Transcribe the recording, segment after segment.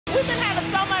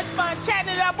much fun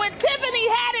chatting it up with Tiffany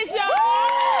Haddish, y'all.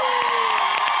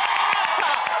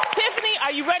 Tiffany,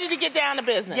 are you ready to get down to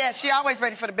business? Yes, she always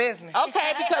ready for the business.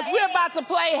 Okay, because we're about to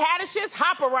play Haddish's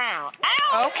Hop Around.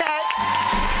 Ow! Okay.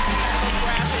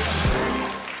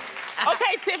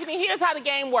 Okay, Tiffany, here's how the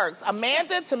game works.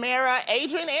 Amanda, Tamara,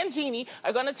 Adrian, and Jeannie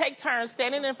are going to take turns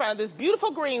standing in front of this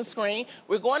beautiful green screen.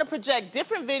 We're going to project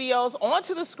different videos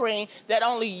onto the screen that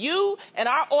only you and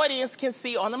our audience can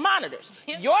see on the monitors.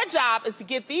 Your job is to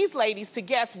get these ladies to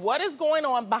guess what is going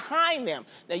on behind them.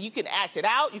 Now, you can act it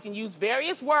out. You can use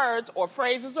various words or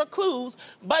phrases or clues,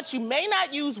 but you may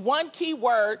not use one key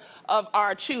word of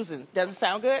our choosing. Does it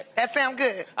sound good? That sound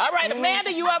good. All right,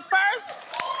 Amanda, you up first?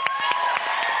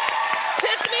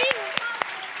 Tiffany,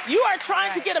 you are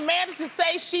trying to get Amanda to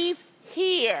say she's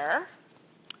here.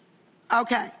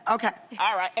 Okay, okay.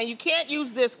 All right, and you can't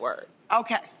use this word.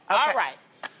 Okay, okay. All right.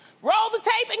 Roll the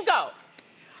tape and go.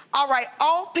 All right,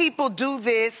 old people do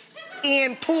this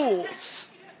in pools.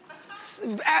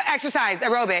 Exercise,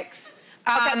 aerobics.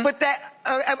 Okay, but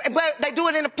they do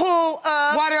it in a pool.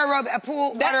 Water aerobics,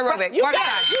 water aerobics. You Water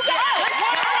got it. You got it.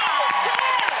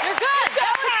 You're good.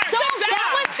 That was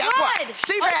good.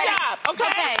 She Good ready. job.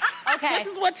 Okay. Okay.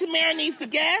 This is what Tamara needs to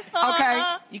guess.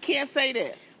 Okay. You can't say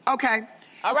this. Okay.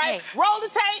 All right. Okay. Roll the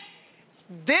tape.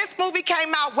 This movie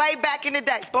came out way back in the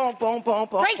day. Boom, boom, boom,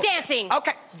 boom. Breakdancing.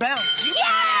 Okay, boom.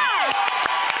 Yeah!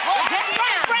 That's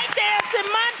right. Breakdancing.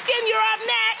 Munchkin, you're up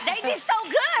next. They did so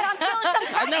good. I'm feeling some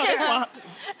pressure. I know this one.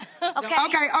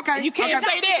 Okay. You can't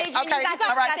say this. Okay,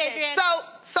 all right.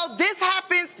 So this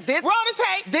happens. Roll the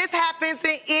tape. This happens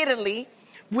in Italy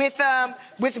with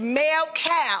male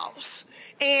cows,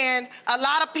 and a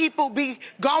lot of people be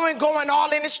going all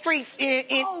in the streets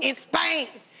in Spain.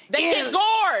 They get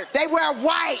gored. They wear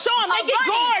white. Show them. They get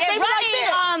gored. They be like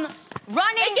this.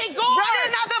 Running. They get gored. Running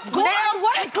another male.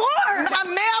 What is gourd? A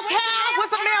male cow.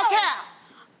 What's a male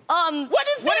cow? What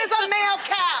is this? What is a male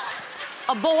cow?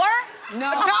 A boar? No,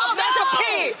 that's a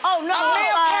pig. Oh, no. A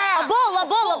male cow. A bull.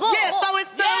 Yeah, so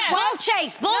it's the Bull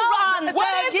chase. Bull run.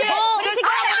 What is it? Bull.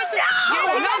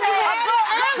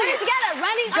 Put it together.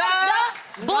 Running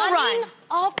bull run.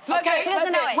 Okay. She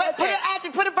doesn't know it.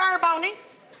 Put a verb on it.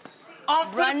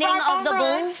 Running of the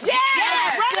bulls?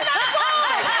 Yes. Running of the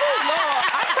bulls. Oh, Lord.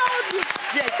 I told you.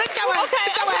 Yeah, sit your ass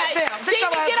down.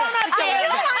 Jamie, get on up there.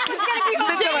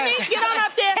 Jamie, get on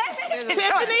up there.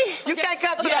 Tiffany. You can't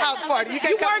come to the house party.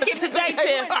 You working today,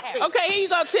 Tiff. Okay, here you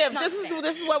go, Tiff.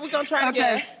 This is what we're going to try to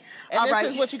guess. And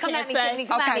this is what you can't say.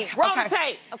 Okay. Roll the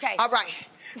tape. Okay. All right.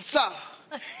 So,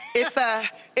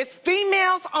 it's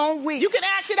females on wheels. You can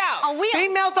act it out. On wheels.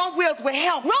 Females on wheels with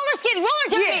helmets. Roller skating. Roller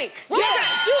derby.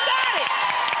 Yes, you got it.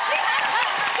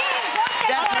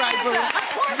 That's right, boo. Of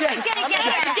course she's gonna get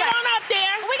it. Get on up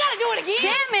there. We gotta do it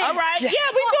again. Damn it. All right. Yeah,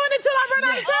 we're doing it till I run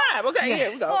out of time. Okay,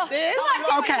 here we go. This.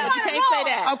 Okay. You can't say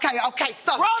that. Okay.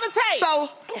 So roll the tape. So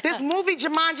this movie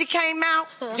Jumanji came out.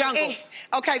 Jungle.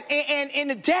 And in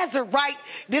the desert, right?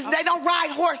 They don't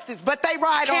ride horses, but they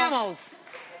ride Camels.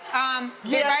 Camels.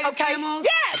 Yes,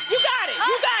 you got it.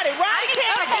 You got it. Ride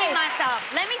camel. myself.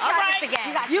 Let me try this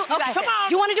again. You got it. Come on.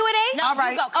 You want to do it, A? No, all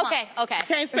right. Okay.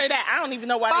 Can't say that. I don't even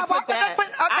know why they put that. Okay.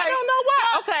 I don't know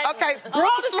why. Okay.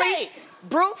 Roll the tape.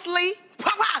 Bruce Lee.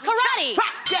 Karate.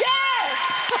 Yes.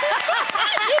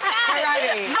 You got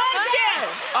it. Munchkin.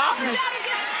 Let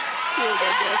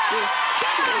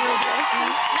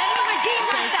me redeem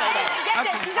myself.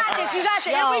 You got this.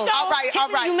 Here we go. All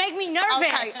right. You make me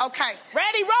nervous. Okay.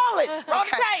 Ready? Roll it. Roll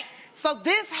the tape. So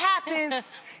this happens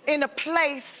in a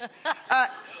place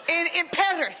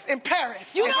in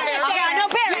Paris. You know this. Okay, I know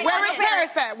Paris. Where is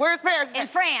Paris at? Where's Paris at? In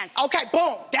France. Okay,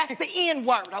 boom. That's the N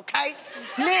word, okay?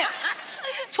 Now.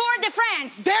 Tour de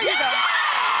France. There you go.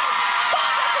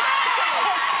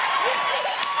 You see,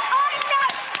 I'm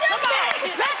not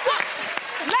stupid.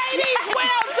 Ladies,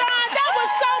 well